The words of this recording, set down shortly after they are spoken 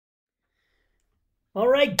All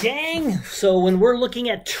right, gang. So when we're looking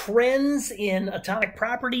at trends in atomic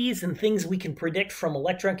properties and things we can predict from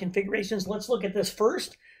electron configurations, let's look at this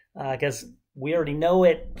first, because we already know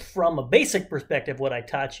it from a basic perspective, what I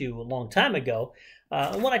taught you a long time ago.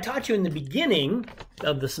 And what I taught you in the beginning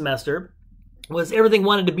of the semester was everything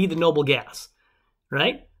wanted to be the noble gas,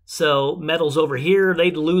 right? So metals over here,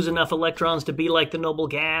 they'd lose enough electrons to be like the noble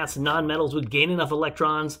gas. Non-metals would gain enough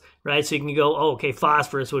electrons, right? So you can go, oh, okay,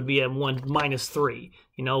 phosphorus would be a 1 - 3.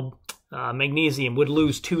 You know, magnesium would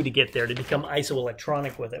lose 2 to get there, to become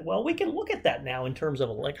isoelectronic with it. Well, we can look at that now in terms of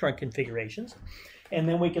electron configurations. And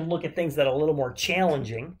then we can look at things that are a little more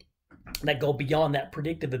challenging, that go beyond that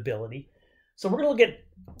predictive ability. So we're going to look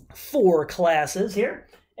at 4 classes here.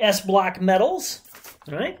 S-block metals.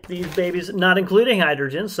 All right, these babies, not including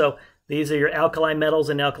hydrogen. So these are your alkali metals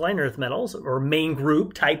and alkaline earth metals, or main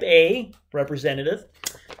group, type A, representative.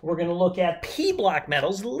 We're going to look at P-block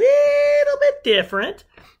metals, a little bit different,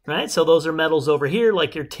 right? So those are metals over here,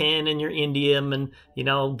 like your tin and your indium and, you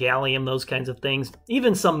know, gallium, those kinds of things.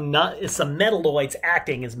 Even some metalloids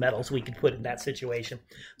acting as metals we could put in that situation.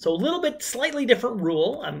 So a little bit, slightly different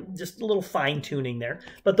rule. I'm just a little fine-tuning there.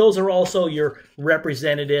 But those are also your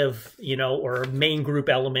representative, you know, or main group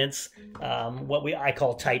elements, what I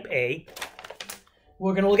call type A.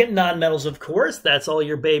 We're going to look at non-metals, of course. That's all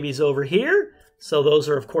your babies over here. So those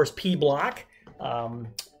are, of course, P-block,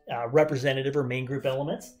 representative or main group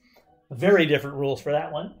elements. Very different rules for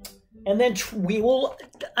that one. And then we will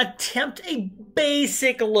attempt a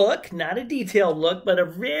basic look, not a detailed look, but a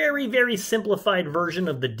very, very simplified version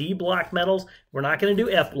of the D-block metals. We're not going to do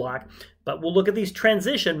F-block, but we'll look at these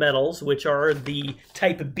transition metals, which are the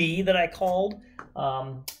type B that I called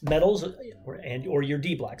metals, or your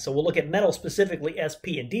D-block. So we'll look at metals specifically,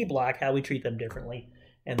 SP and D-block, how we treat them differently,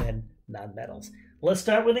 and then non-metals. Let's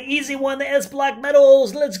start with the easy one, the S-block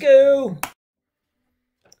metals. Let's go.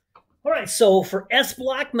 All right, so for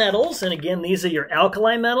S-block metals, and again, these are your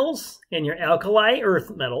alkali metals and your alkali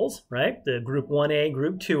earth metals, right? The group 1A,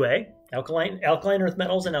 group 2A, alkaline earth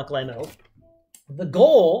metals and alkali metals. The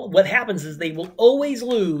goal, what happens is they will always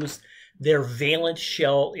lose their valence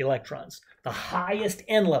shell electrons. The highest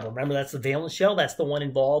N level, remember that's the valence shell, that's the one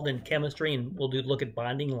involved in chemistry, and we'll look at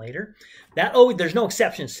bonding later. There's no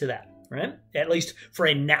exceptions to that, right? At least for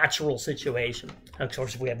a natural situation. Of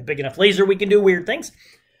course, if we have a big enough laser, we can do weird things.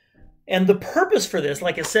 And the purpose for this,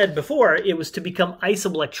 like I said before, it was to become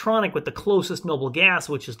isoelectronic with the closest noble gas,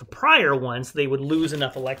 which is the prior one, so they would lose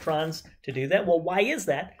enough electrons to do that. Well, why is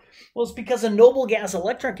that? Well, it's because a noble gas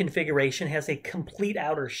electron configuration has a complete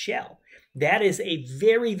outer shell. That is a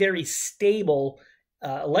very, very stable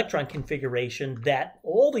electron configuration that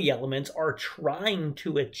all the elements are trying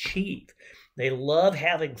to achieve. They love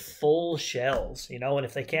having full shells, you know, and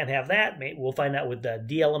if they can't have that, we'll find out with the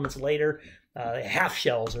D elements later. Half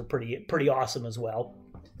shells are pretty awesome as well.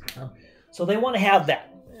 So they want to have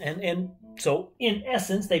that. And so in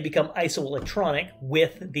essence, they become isoelectronic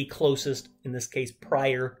with the closest, in this case,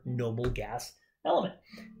 prior noble gas element.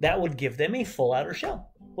 That would give them a full outer shell.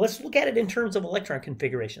 Let's look at it in terms of electron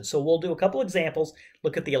configuration. So we'll do a couple examples.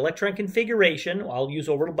 Look at the electron configuration. I'll use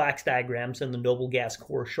orbital box diagrams and the noble gas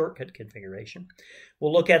core shortcut configuration.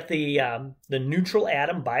 We'll look at the neutral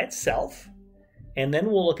atom by itself. And then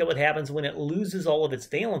we'll look at what happens when it loses all of its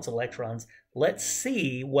valence electrons. Let's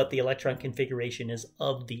see what the electron configuration is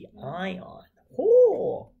of the ion.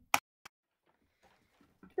 Oh.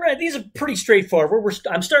 Right, these are pretty straightforward.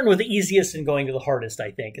 I'm starting with the easiest and going to the hardest,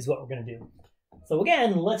 I think, is what we're going to do. So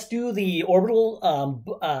again, let's do the orbital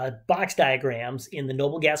box diagrams in the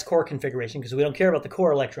noble gas core configuration, because we don't care about the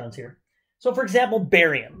core electrons here. So for example,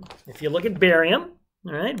 barium. If you look at barium,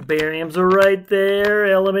 all right, barium's are right there,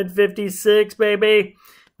 element 56, baby.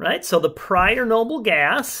 Right, so the prior noble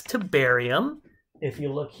gas to barium, if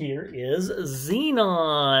you look here, is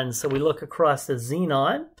xenon. So we look across the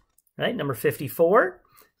xenon, right, number 54.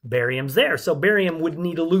 Barium's there. So barium would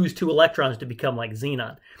need to lose 2 electrons to become like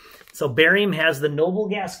xenon. So barium has the noble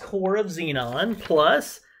gas core of xenon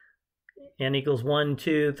plus N equals 1,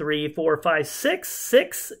 2, 3, 4, 5, 6,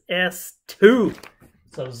 6s2.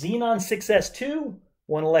 So xenon 6s2,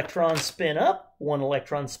 1 electron spin up, 1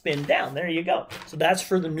 electron spin down. There you go. So that's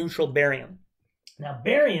for the neutral barium. Now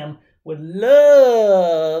barium would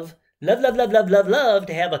love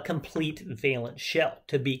to have a complete valence shell,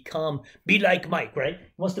 to be like Mike, right?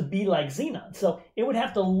 It wants to be like xenon. So it would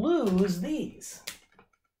have to lose these.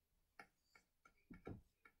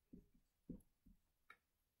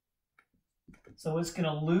 So it's going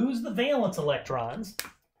to lose the valence electrons,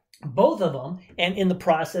 both of them, and in the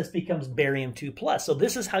process becomes barium 2+. So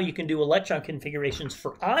this is how you can do electron configurations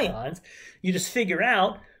for ions. You just figure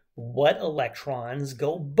out what electrons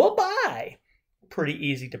go bye-bye. Pretty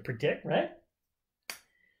easy to predict, right?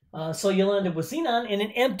 So you'll end up with xenon in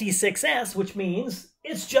an empty 6s, which means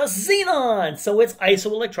it's just xenon. So it's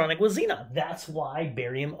isoelectronic with xenon. That's why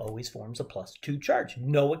barium always forms a +2 charge.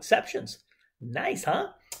 No exceptions. Nice, huh?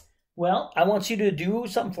 Well, I want you to do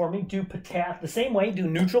something for me. Do the same way. Do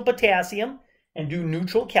neutral potassium and do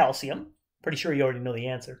neutral calcium. Pretty sure you already know the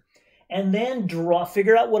answer. And then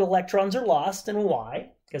figure out what electrons are lost and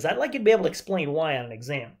why, because I'd like you to be able to explain why on an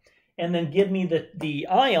exam. And then give me the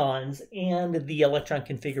ions and the electron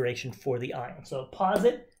configuration for the ion. So pause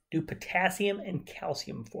it, do potassium and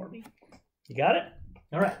calcium for me. You got it?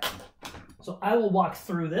 All right. So I will walk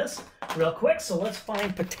through this real quick. So let's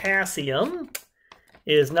find potassium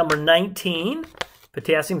is number 19.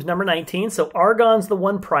 Potassium's number 19. So argon's the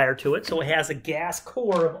one prior to it. So it has a gas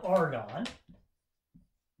core of argon.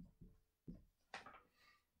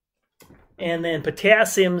 And then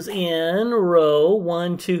potassium's in row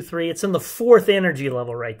 1, 2, 3. It's in the 4th energy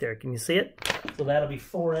level right there. Can you see it? So that'll be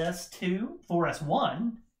 4s2,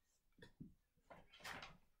 4s1.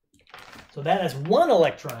 So that has 1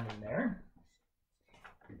 electron in there.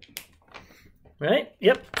 Right?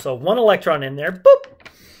 Yep. So 1 electron in there. Boop.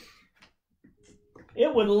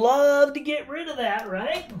 It would love to get rid of that,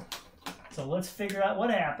 right? So let's figure out what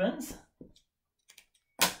happens.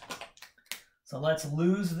 So let's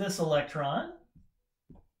lose this electron.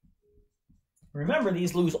 Remember,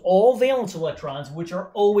 these lose all valence electrons, which are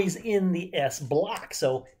always in the s block.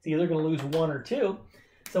 So it's either going to lose 1 or 2.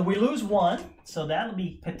 So we lose 1. So that'll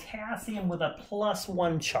be potassium with a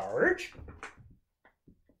 +1 charge.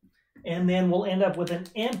 And then we'll end up with an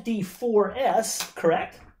empty 4s,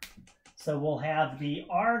 correct? So we'll have the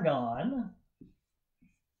argon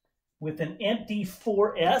with an empty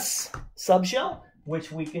 4s subshell,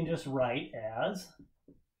 which we can just write as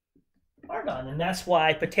argon. And that's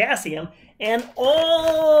why potassium and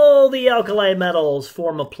all the alkali metals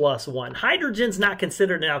form a +1. Hydrogen's not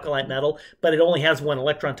considered an alkali metal, but it only has 1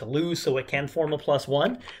 electron to lose, so it can form a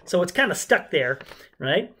 +1. So it's kind of stuck there,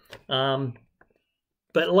 right?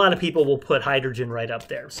 But a lot of people will put hydrogen right up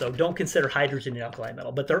there. So don't consider hydrogen an alkali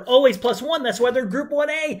metal. But they're always +1. That's why they're group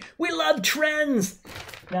 1A. We love trends.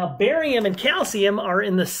 Now, barium and calcium are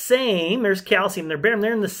in the same. There's calcium, there's barium.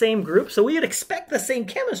 They're in the same group. So we would expect the same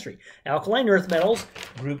chemistry. Alkaline earth metals,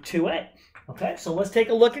 group 2A. Okay, so let's take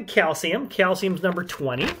a look at calcium. Calcium's number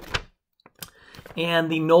 20.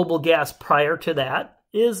 And the noble gas prior to that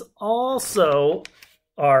is also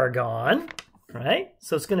argon. Right?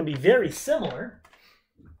 So it's going to be very similar.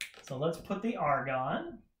 So let's put the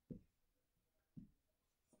argon.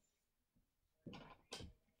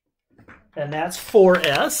 And that's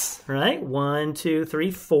 4s, right? 1, 2,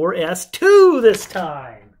 3, 4s2 this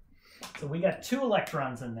time. So we got 2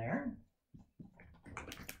 electrons in there.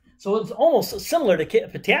 So it's almost similar to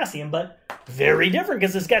potassium, but very different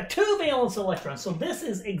because it's got 2 valence electrons. So this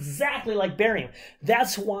is exactly like barium.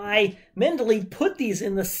 That's why Mendeleev put these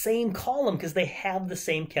in the same column, because they have the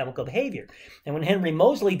same chemical behavior. And when Henry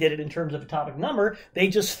Moseley did it in terms of atomic number, they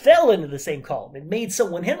just fell into the same column. It made so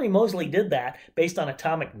when Henry Moseley did that based on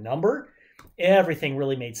atomic number, everything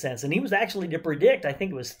really made sense. And he was actually to predict, I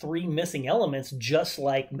think it was 3 missing elements, just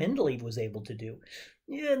like Mendeleev was able to do.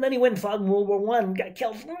 Yeah, and then he went and fought in World War I and got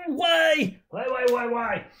killed. Why?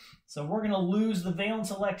 Why? So we're going to lose the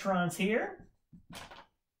valence electrons here.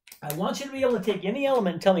 I want you to be able to take any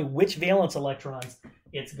element and tell me which valence electrons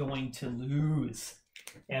it's going to lose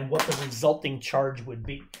and what the resulting charge would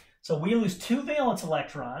be. So we lose 2 valence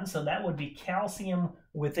electrons, so that would be calcium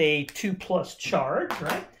with a 2+ charge,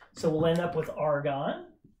 right? So we'll end up with argon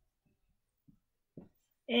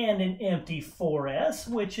and an empty 4s,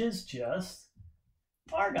 which is just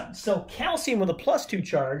argon. So calcium with a +2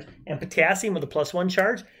 charge and potassium with a +1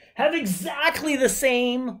 charge have exactly the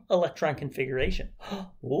same electron configuration.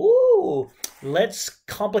 Ooh, let's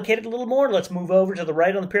complicate it a little more. Let's move over to the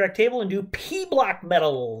right on the periodic table and do p-block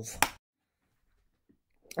metals.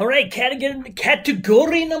 All right,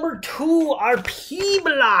 category number 2 are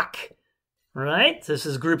p-block. All right, this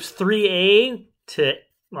is groups 3A to,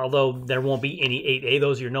 although there won't be any 8A,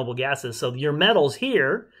 those are your noble gases. So your metals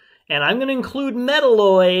here, and I'm going to include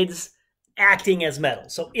metalloids acting as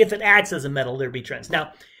metals. So if it acts as a metal, there'd be trends.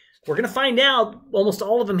 Now, we're going to find out almost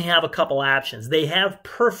all of them have a couple options. They have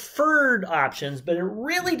preferred options, but it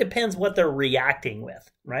really depends what they're reacting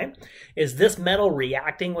with, right? Is this metal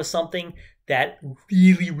reacting with something that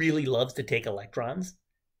really, really loves to take electrons,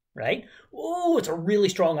 right? Oh, it's a really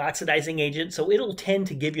strong oxidizing agent, so it'll tend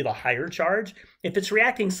to give you the higher charge. If it's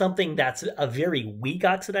reacting something that's a very weak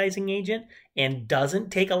oxidizing agent and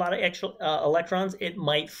doesn't take a lot of extra electrons, it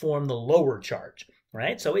might form the lower charge.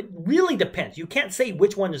 right? So it really depends. You can't say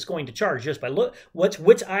which one is going to charge just by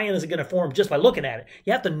which ion is it going to form just by looking at it.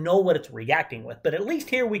 You have to know what it's reacting with. But at least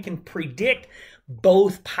here we can predict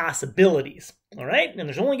both possibilities, all right? And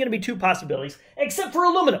there's only going to be two possibilities, except for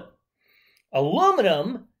aluminum.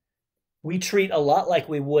 Aluminum, we treat a lot like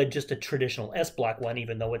we would just a traditional S block one,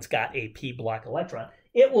 even though it's got a P block electron.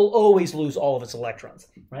 It will always lose all of its electrons,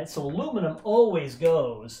 right? So aluminum always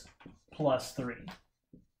goes +3.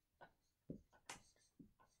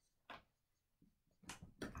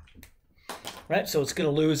 Right, so it's going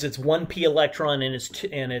to lose its 1p electron and its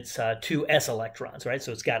 2 s electrons, right?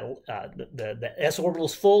 So it's got the s orbital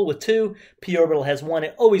is full with 2, p orbital has 1.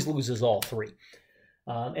 It always loses all 3.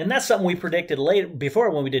 And that's something we predicted before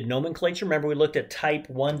when we did nomenclature. Remember, we looked at type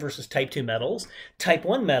 1 versus type 2 metals. Type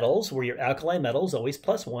 1 metals were your alkaline metals, always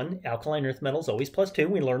 +1. Alkaline earth metals, always +2.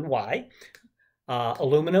 We learned why.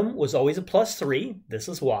 Aluminum was always a +3. This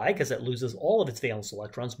is why, because it loses all of its valence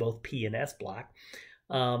electrons, both p and s block.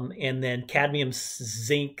 And then cadmium,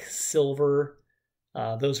 zinc, silver,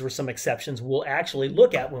 those were some exceptions we'll actually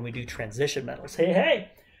look at when we do transition metals. Hey.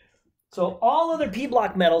 So all other p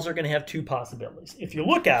block metals are going to have two possibilities. If you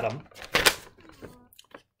look at them,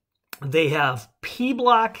 they have p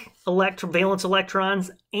block valence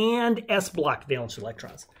electrons and s block valence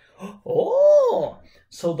electrons. Oh,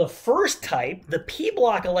 so the first type, the p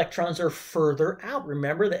block electrons are further out.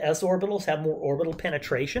 Remember, the s orbitals have more orbital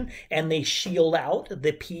penetration, and they shield out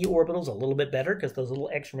the p orbitals a little bit better because those little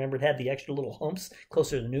extra, remember, it had the extra little humps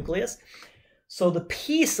closer to the nucleus. So the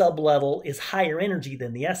p sublevel is higher energy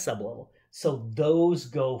than the s sublevel. So those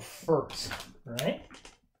go first, right?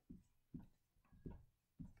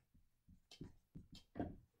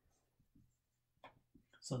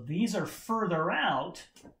 So these are further out.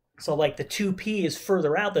 So like the 2p is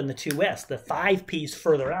further out than the 2s. The 5p is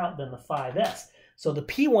further out than the 5s. So the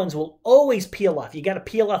p ones will always peel off. You got to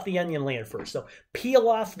peel off the onion layer first. So peel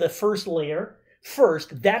off the first layer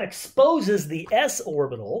first. That exposes the s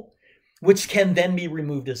orbital, which can then be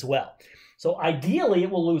removed as well. So ideally,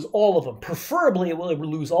 it will lose all of them. Preferably, it will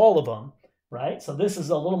lose all of them, right? So this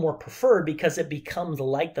is a little more preferred because it becomes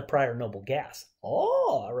like the prior noble gas.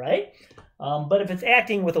 Oh, all right. But if it's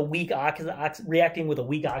acting with a weak reacting with a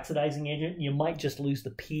weak oxidizing agent, you might just lose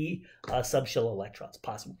the p subshell electrons.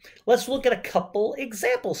 Possible. Let's look at a couple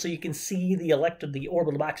examples so you can see the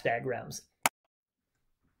orbital box diagrams.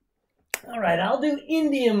 All right, I'll do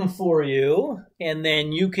indium for you, and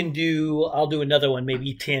then you can I'll do another one,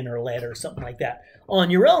 maybe tin or lead or something like that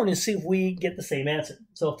on your own and see if we get the same answer.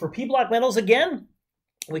 So for p block metals, again,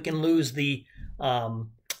 we can lose the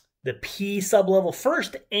p sublevel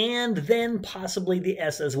first and then possibly the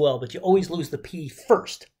s as well, but you always lose the p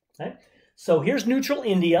first. Okay? So here's neutral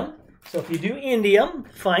indium. So if you do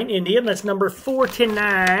indium, find indium, that's number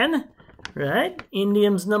 49. Right?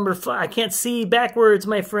 Indium's number 5. I can't see backwards,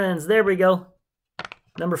 my friends. There we go.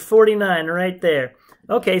 Number 49 right there.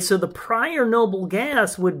 Okay, so the prior noble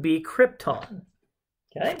gas would be krypton.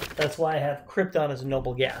 Okay? That's why I have krypton as a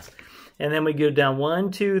noble gas. And then we go down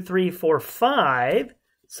 1, 2, 3, 4, 5.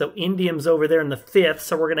 So indium's over there in the 5th.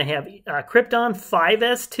 So we're going to have krypton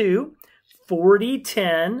 5s2,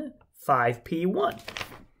 4010, 5p1.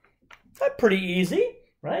 That's pretty easy.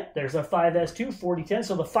 Right? There's our 5s2, 4010.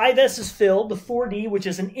 So the 5s is filled, the 4d, which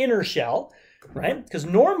is an inner shell, right? Because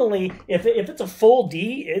normally, if it's a full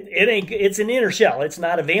d, it's an inner shell. It's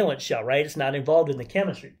not a valence shell, right? It's not involved in the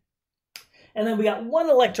chemistry. And then we got 1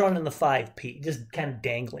 electron in the 5p, just kind of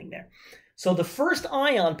dangling there. So the first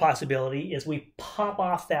ion possibility is we pop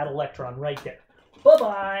off that electron right there.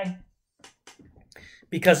 Bye-bye.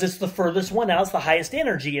 Because it's the furthest one out, it's the highest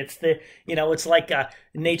energy. It's it's like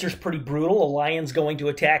nature's pretty brutal. A lion's going to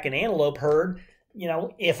attack an antelope herd.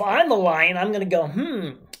 If I'm the lion, I'm going to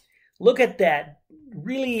go, look at that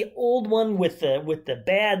really old one with the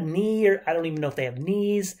bad knee, or I don't even know if they have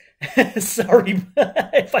knees. Sorry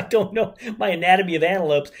if I don't know my anatomy of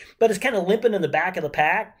antelopes, but it's kind of limping in the back of the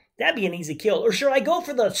pack. That'd be an easy kill. Or should I go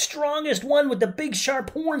for the strongest one with the big sharp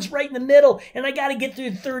horns right in the middle, and I got to get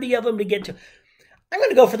through 30 of them to get to... I'm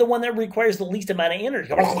going to go for the one that requires the least amount of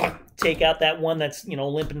energy. Take out that one that's,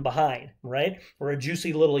 limping behind, right? Or a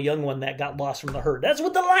juicy little young one that got lost from the herd. That's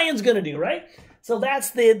what the lion's going to do, right? So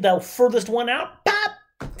that's the furthest one out. Pop!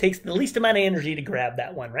 Takes the least amount of energy to grab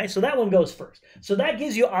that one, right? So that one goes first. So that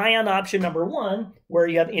gives you ion option number 1, where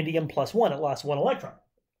you have indium +1. It lost 1 electron.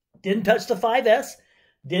 Didn't touch the 5s.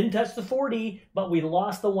 Didn't touch the 4d, but we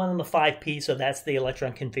lost the 1 in the 5p, so that's the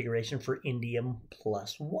electron configuration for indium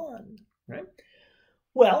 +1, right?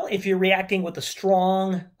 Well, if you're reacting with a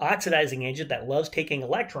strong oxidizing agent that loves taking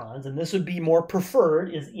electrons, and this would be more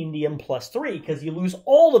preferred, is indium +3, because you lose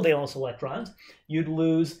all the valence electrons. You'd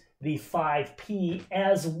lose the 5p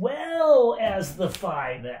as well as the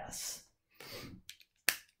 5s.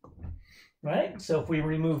 Right? So if we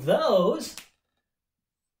remove those,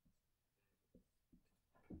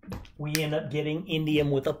 we end up getting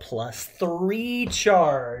indium with a +3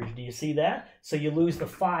 charge. Do you see that? So you lose the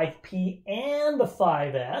 5p and the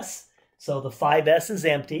 5s. So the 5s is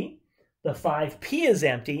empty. The 5p is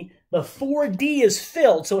empty. The 4d is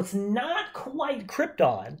filled. So it's not quite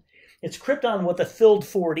krypton. It's krypton with a filled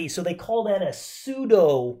 4d. So they call that a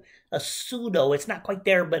pseudo. It's not quite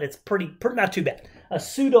there, but it's pretty not too bad. A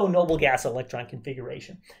pseudo noble gas electron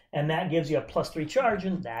configuration. And that gives you a +3 charge,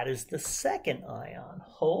 and that is the second ion.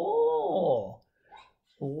 Oh,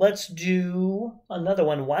 let's do another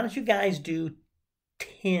one. Why don't you guys do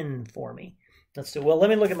tin for me? Let's do, well, let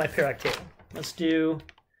me look at my periodic table. Let's do,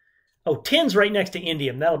 oh, tin's right next to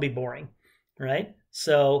indium. That'll be boring, right?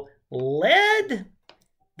 So lead,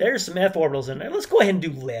 there's some f orbitals in there. Let's go ahead and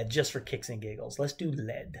do lead just for kicks and giggles. Let's do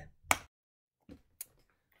lead.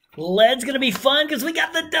 Lead's going to be fun because we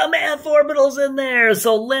got the dumb f orbitals in there.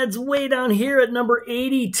 So lead's way down here at number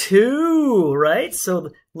 82, right? So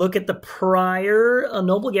look at the prior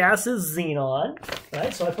noble gases, xenon,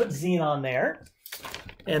 right? So I put xenon there.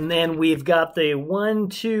 And then we've got the 1,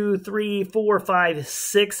 2, 3, 4, 5,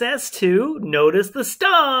 6s2. Notice the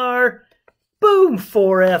star. Boom,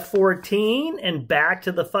 4f14. And back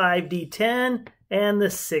to the 5d10 and the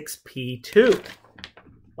 6p2.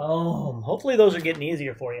 Boom. Hopefully those are getting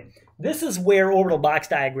easier for you. This is where orbital box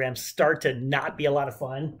diagrams start to not be a lot of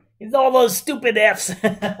fun. It's all those stupid Fs.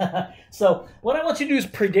 So what I want you to do is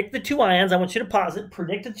predict the two ions. I want you to pause it.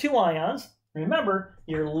 Predict the two ions. Remember,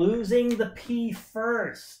 you're losing the P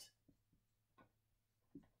first.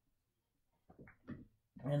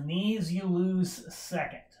 And these you lose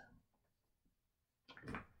second.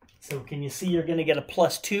 So can you see you're going to get a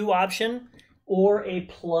 +2 option or a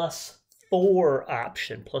 +4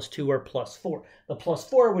 option, +2 or +4. The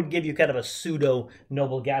 +4 would give you kind of a pseudo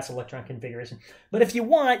noble gas electron configuration. But if you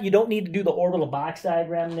want, you don't need to do the orbital box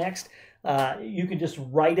diagram next. You can just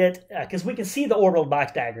write it, because we can see the orbital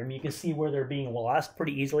box diagram. You can see where they're being lost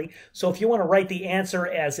pretty easily. So if you want to write the answer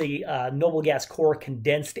as a noble gas core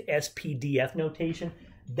condensed SPDF notation,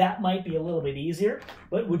 that might be a little bit easier.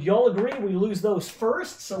 But would you all agree we lose those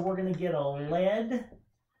first? So we're going to get a lead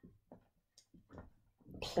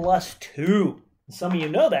 +2. Some of you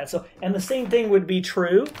know that. So, and the same thing would be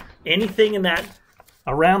true. Anything in that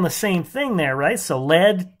around the same thing there, right? So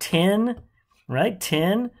lead, tin, right?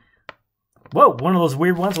 Tin. Whoa, one of those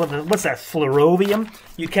weird ones. What's that? Fluorovium.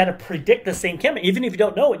 You kind of predict the same chemistry. Even if you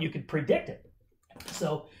don't know it, you could predict it.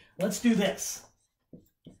 So let's do this.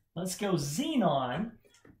 Let's go xenon,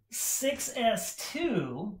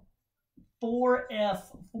 6s2,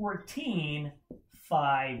 4f14,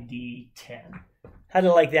 5d10. How do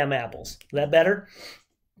you like them apples? Is that better?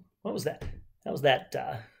 What was that? That was that,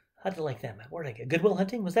 how do you like them? Where did I get? Good Will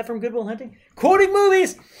Hunting? Was that from Good Will Hunting? Quoting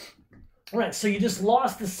movies! All right, so you just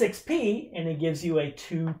lost the 6p, and it gives you a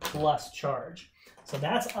 2+ charge. So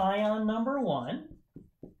that's ion number 1.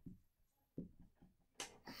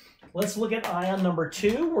 Let's look at ion number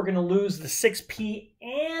 2. We're going to lose the 6p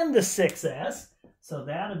and the 6s. So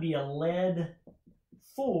that'll be a lead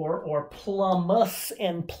 4, or plumus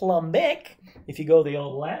and plumic, if you go the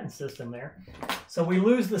old Latin system there. So we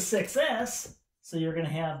lose the 6s, so you're going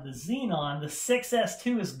to have the xenon. The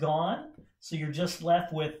 6s2 is gone, so you're just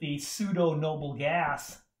left with the pseudo-noble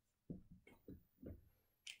gas.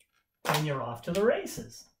 And you're off to the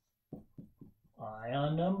races.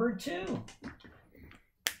 Ion number 2.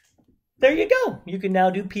 There you go. You can now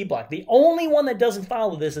do P block. The only one that doesn't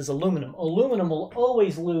follow this is aluminum. Aluminum will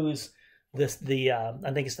always lose this,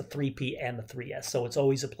 I think it's the 3p and the 3s, so it's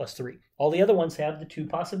always a +3. All the other ones have the 2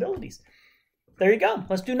 possibilities. There you go.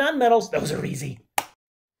 Let's do nonmetals. Those are easy.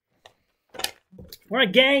 All right,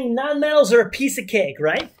 gang, nonmetals are a piece of cake,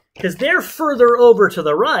 right? Because they're further over to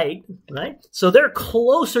the right, right? So they're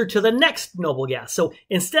closer to the next noble gas. So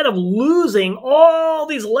instead of losing all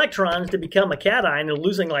these electrons to become a cation and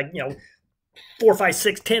losing, like, 4, 5,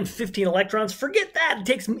 6, 10, 15 electrons, forget that. It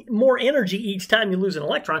takes more energy each time you lose an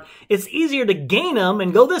electron. It's easier to gain them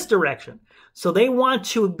and go this direction. So they want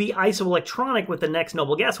to be isoelectronic with the next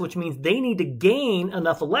noble gas, which means they need to gain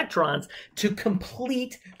enough electrons to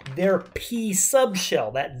complete their p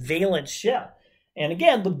subshell, that valence shell. And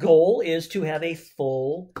again, the goal is to have a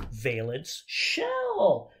full valence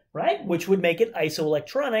shell. right? Which would make it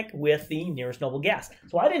isoelectronic with the nearest noble gas.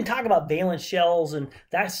 So I didn't talk about valence shells and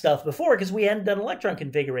that stuff before because we hadn't done electron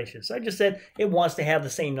configuration. So I just said it wants to have the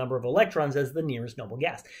same number of electrons as the nearest noble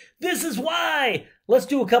gas. This is why. Let's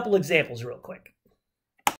do a couple examples real quick.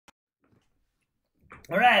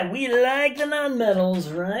 All right, we like the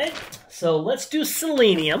nonmetals, right? So let's do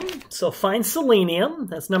selenium. So find selenium.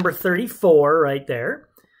 That's number 34 right there.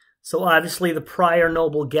 So obviously the prior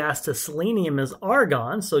noble gas to selenium is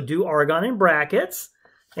argon. So do argon in brackets.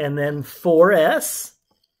 And then 4s,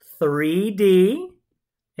 3d,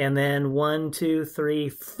 and then 1, 2, 3,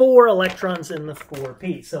 4 electrons in the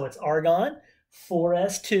 4p. So it's argon,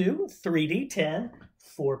 4s2, 3d10,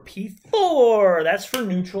 4p4. That's for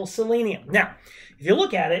neutral selenium. Now, if you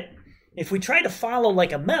look at it, if we try to follow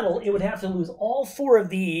like a metal, it would have to lose all 4 of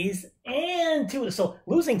these and 2. So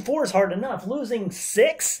losing 4 is hard enough. Losing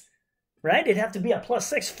 6, right? It'd have to be a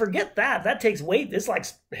 +6. Forget that. That takes weight. It's like,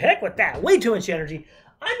 heck with that. Way too much energy.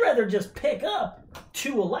 I'd rather just pick up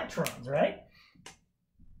 2 electrons, right?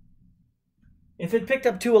 If it picked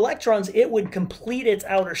up 2 electrons, it would complete its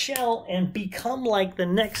outer shell and become like the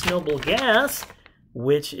next noble gas,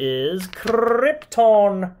 which is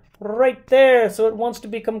krypton. Right there, so it wants to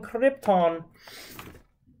become krypton.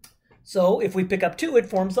 So if we pick up 2, it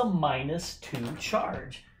forms a -2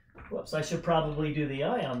 charge. Whoops, I should probably do the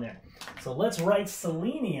ion there. So let's write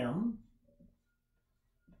selenium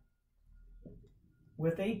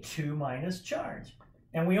with a 2- charge.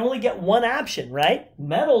 And we only get one option, right?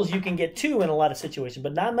 Metals, you can get 2 in a lot of situations,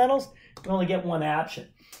 but non-metals, you only get one option.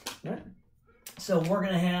 Right? So we're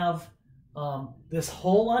going to have this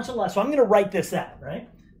whole bunch of left. So I'm going to write this out, right?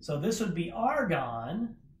 So this would be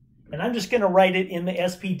argon, and I'm just going to write it in the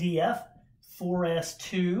SPDF,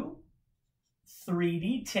 4s2,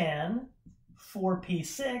 3d10,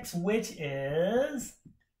 4p6, which is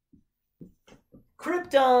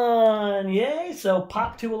krypton. Yay! So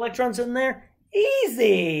pop 2 electrons in there.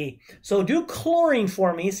 Easy! So do chlorine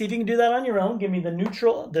for me. See if you can do that on your own. Give me the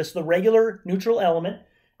neutral, the regular neutral element,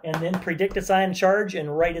 and then predict its ion charge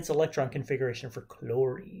and write its electron configuration for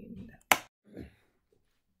chlorine.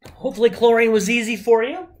 Hopefully chlorine was easy for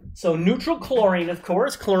you. So neutral chlorine, of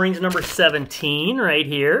course. Chlorine's number 17 right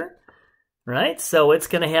here. Right? So it's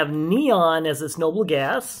going to have neon as its noble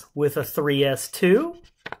gas with a 3s2,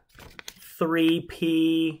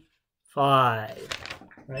 3p5.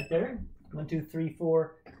 Right there. 1, 2, 3,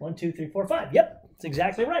 4. 1, 2, 3, 4, 5. Yep, that's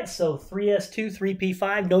exactly right. So 3s2,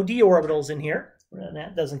 3p5. No d orbitals in here.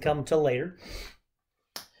 That doesn't come until later.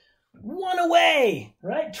 1 away,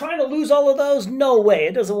 right? Trying to lose all of those? No way.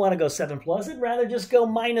 It doesn't want to go 7+. It'd rather just go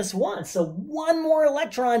 -1. So 1 more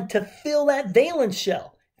electron to fill that valence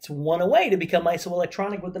shell. It's 1 away to become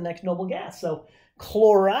isoelectronic with the next noble gas. So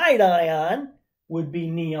chloride ion would be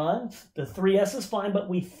neon. The 3s is fine, but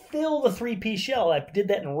we fill the 3p shell. I did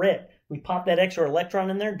that in red. We pop that extra electron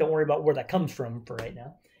in there. Don't worry about where that comes from for right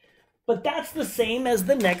now. But that's the same as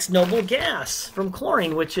the next noble gas from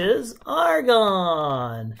chlorine, which is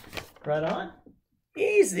argon. Right on.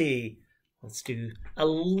 Easy. Let's do a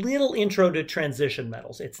little intro to transition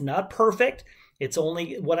metals. It's not perfect. It's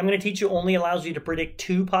only, what I'm going to teach you only allows you to predict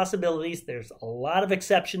 2 possibilities. There's a lot of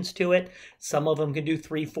exceptions to it. Some of them can do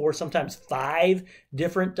 3, 4, sometimes 5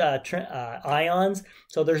 different ions.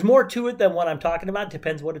 So there's more to it than what I'm talking about. It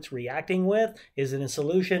depends what it's reacting with. Is it in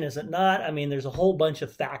solution? Is it not? I mean, there's a whole bunch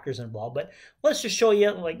of factors involved. But let's just show you,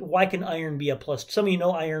 like, why can iron be a plus? Some of you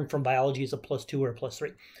know iron from biology is a +2 or a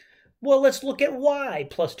 +3. Well, let's look at why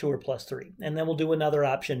 +2 or +3, and then we'll do another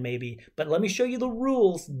option maybe. But let me show you the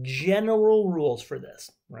rules, general rules for this,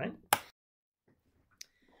 right?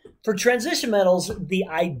 For transition metals, the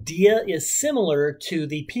idea is similar to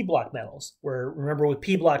the p-block metals, where, remember, with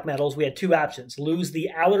p-block metals, we had 2 options. Lose the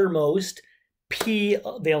outermost p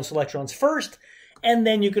valence electrons first, and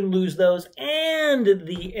then you can lose those and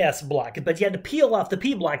the s block. But you had to peel off the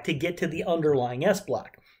p block to get to the underlying s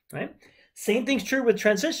block, right? Same thing's true with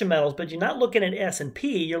transition metals, but you're not looking at S and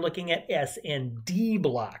P, you're looking at S and D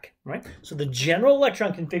block, right? So the general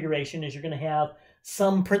electron configuration is you're going to have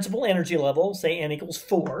some principal energy level, say n =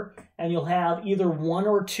 4, and you'll have either 1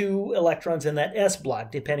 or 2 electrons in that S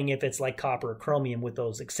block, depending if it's like copper or chromium with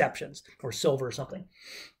those exceptions, or silver or something.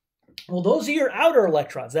 Well, those are your outer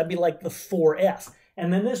electrons. That'd be like the 4s.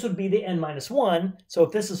 And then this would be the n-1. So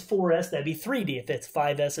if this is 4s, that'd be 3d. If it's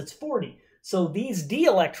 5s, it's 4d. So these d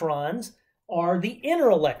electrons are the inner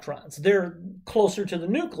electrons. They're closer to the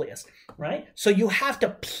nucleus, right? So you have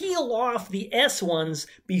to peel off the S ones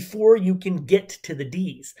before you can get to the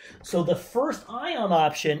Ds. So the first ion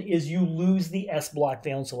option is you lose the S block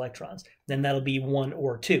valence electrons. Then that'll be 1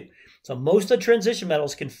 or 2. So most of the transition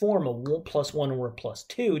metals can form a +1 or a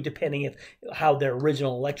 +2, depending on how their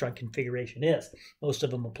original electron configuration is. Most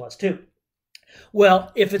of them are +2.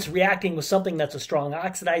 Well, if it's reacting with something that's a strong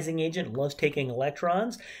oxidizing agent, loves taking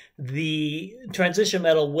electrons, the transition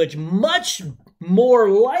metal would much more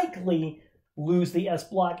likely lose the S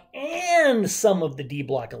block and some of the D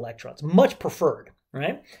block electrons, much preferred,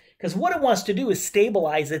 right? Because what it wants to do is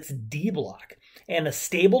stabilize its D block. And a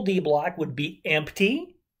stable D block would be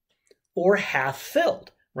empty or half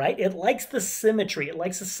filled, right? It likes the symmetry. It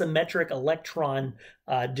likes a symmetric electron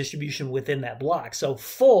distribution within that block. So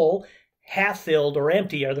full, half-filled, or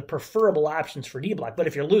empty are the preferable options for D block. But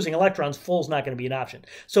if you're losing electrons, full is not going to be an option.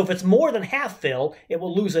 So if it's more than half-filled, it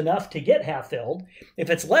will lose enough to get half-filled. If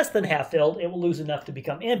it's less than half-filled, it will lose enough to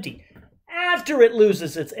become empty. After it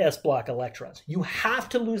loses its S block electrons, you have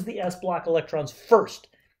to lose the S block electrons first.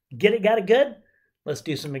 Get it? Got it good? Let's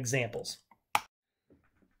do some examples.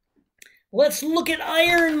 Let's look at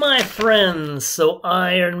iron, my friends. So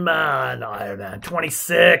iron man,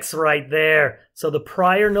 26 right there. So the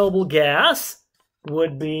prior noble gas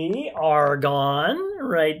would be argon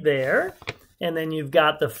right there. And then you've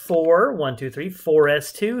got the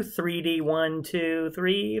 4s2, 3d, 1, 2,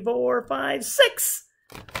 3, 4, 5, 6.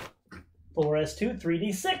 4s2,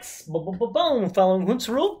 3d, 6. Boom, following Hund's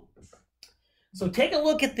rule. So take a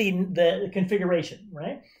look at the configuration,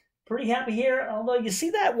 right? Pretty happy here, although you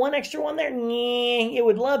see that one extra one there? It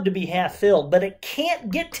would love to be half filled, but it can't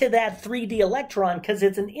get to that 3D electron because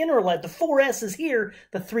it's an inner light. The 4s is here,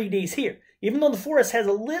 the 3d is here. Even though the 4s has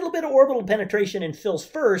a little bit of orbital penetration and fills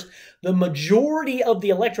first, the majority of the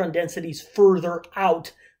electron density is further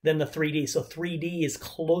out than the 3D. So 3D is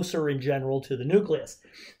closer in general to the nucleus.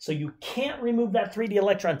 So you can't remove that 3D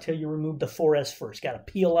electron until you remove the 4s first. Got to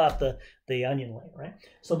peel out the onion layer, right?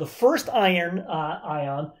 So the first ion,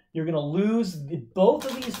 you're going to lose both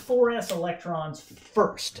of these 4s electrons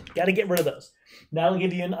first. Got to get rid of those. That'll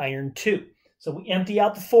give you an iron 2. So we empty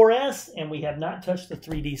out the 4s, and we have not touched the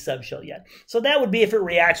 3D subshell yet. So that would be if it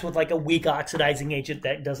reacts with like a weak oxidizing agent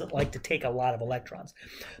that doesn't like to take a lot of electrons.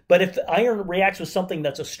 But if the iron reacts with something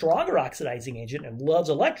that's a stronger oxidizing agent and loves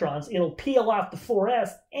electrons, it'll peel off the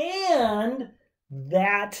 4s and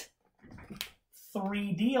that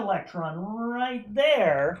 3D electron right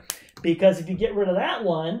there, because if you get rid of that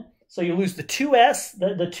one, so you lose the 2s,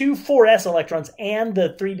 the two 4s electrons and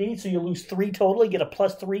the 3D, so you lose 3 total, you get a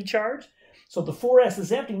 +3 charge. So the 4s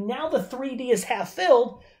is empty. Now the 3D is half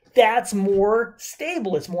filled. That's more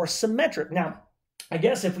stable. It's more symmetric. Now, I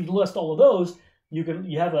guess if we list all of those, you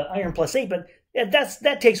have an iron +8, but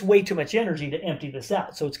that takes way too much energy to empty this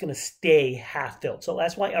out. So it's going to stay half filled. So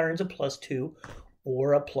that's why iron's a +2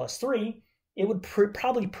 or a +3. It would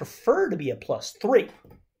probably prefer to be a +3,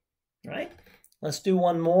 right? Let's do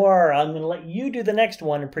one more. I'm going to let you do the next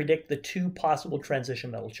one and predict the 2 possible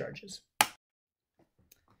transition metal charges.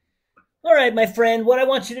 All right, my friend, what I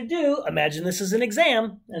want you to do, imagine this is an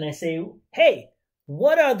exam, and I say, hey,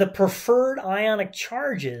 what are the preferred ionic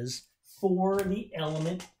charges for the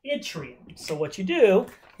element yttrium? So what you do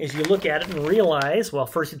is you look at it and realize, well,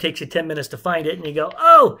 first it takes you 10 minutes to find it, and you go,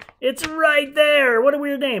 oh, it's right there. What a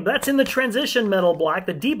weird name. That's in the transition metal block,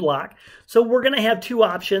 the D block. So we're going to have 2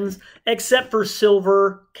 options, except for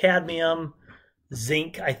silver, cadmium,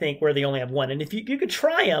 zinc, I think, where they only have 1. And if you could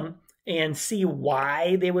try them and see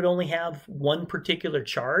why they would only have 1 particular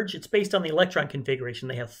charge. It's based on the electron configuration.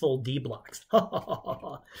 They have full D blocks.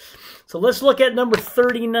 So let's look at number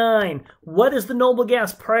 39. What is the noble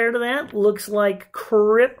gas prior to that? Looks like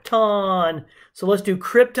krypton. So let's do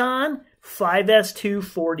krypton, 5s2,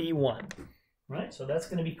 4d1. Right, so that's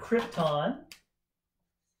going to be krypton,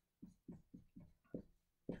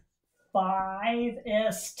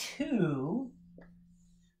 5s2,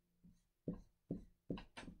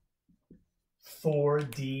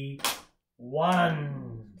 4d1.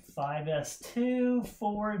 5s2,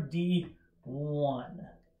 4d1.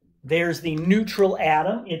 There's the neutral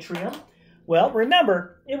atom, yttrium. Well,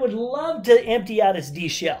 remember, it would love to empty out its D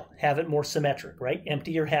shell, have it more symmetric, right?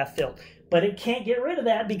 Empty or half filled. But it can't get rid of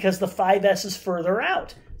that because the 5s is further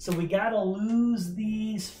out. So we got to lose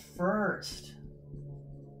these first.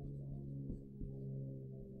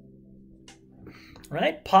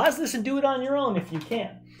 Right? Pause this and do it on your own if you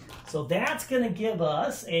can. So that's going to give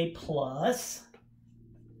us a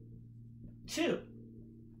 +2.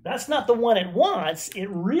 That's not the one it wants. It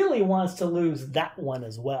really wants to lose that one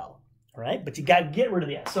as well. All right? But you got to get rid of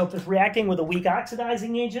that. So if it's reacting with a weak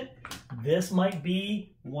oxidizing agent, this might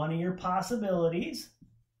be one of your possibilities.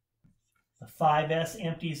 The 5s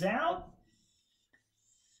empties out.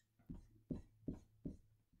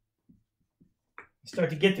 You Start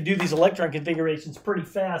to get to do these electron configurations pretty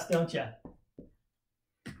fast, don't you?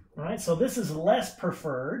 All right, so this is less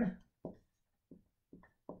preferred.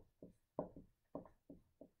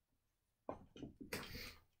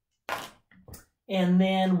 And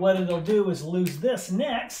then what it'll do is lose this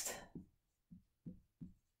next.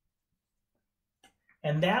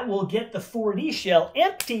 And that will get the 4D shell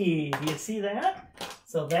empty. Do you see that?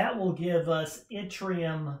 So that will give us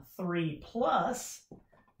yttrium 3+.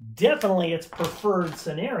 Definitely its preferred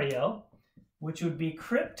scenario, which would be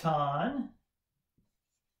krypton.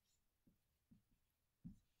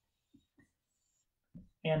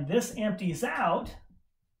 And this empties out,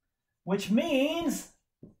 which means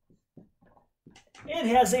it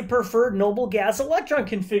has a preferred noble gas electron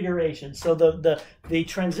configuration. So the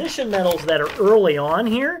transition metals that are early on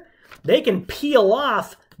here, they can peel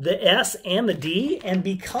off the S and the D and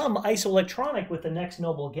become isoelectronic with the next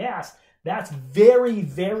noble gas. That's very,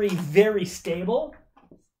 very, very stable.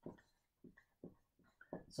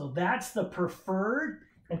 So that's the preferred.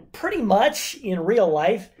 And pretty much in real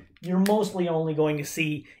life, you're mostly only going to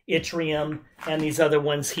see yttrium and these other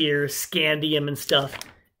ones here, scandium and stuff,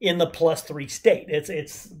 in the +3 state.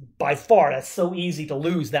 It's by far, that's so easy to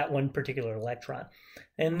lose that one particular electron.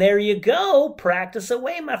 And there you go. Practice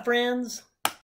away, my friends.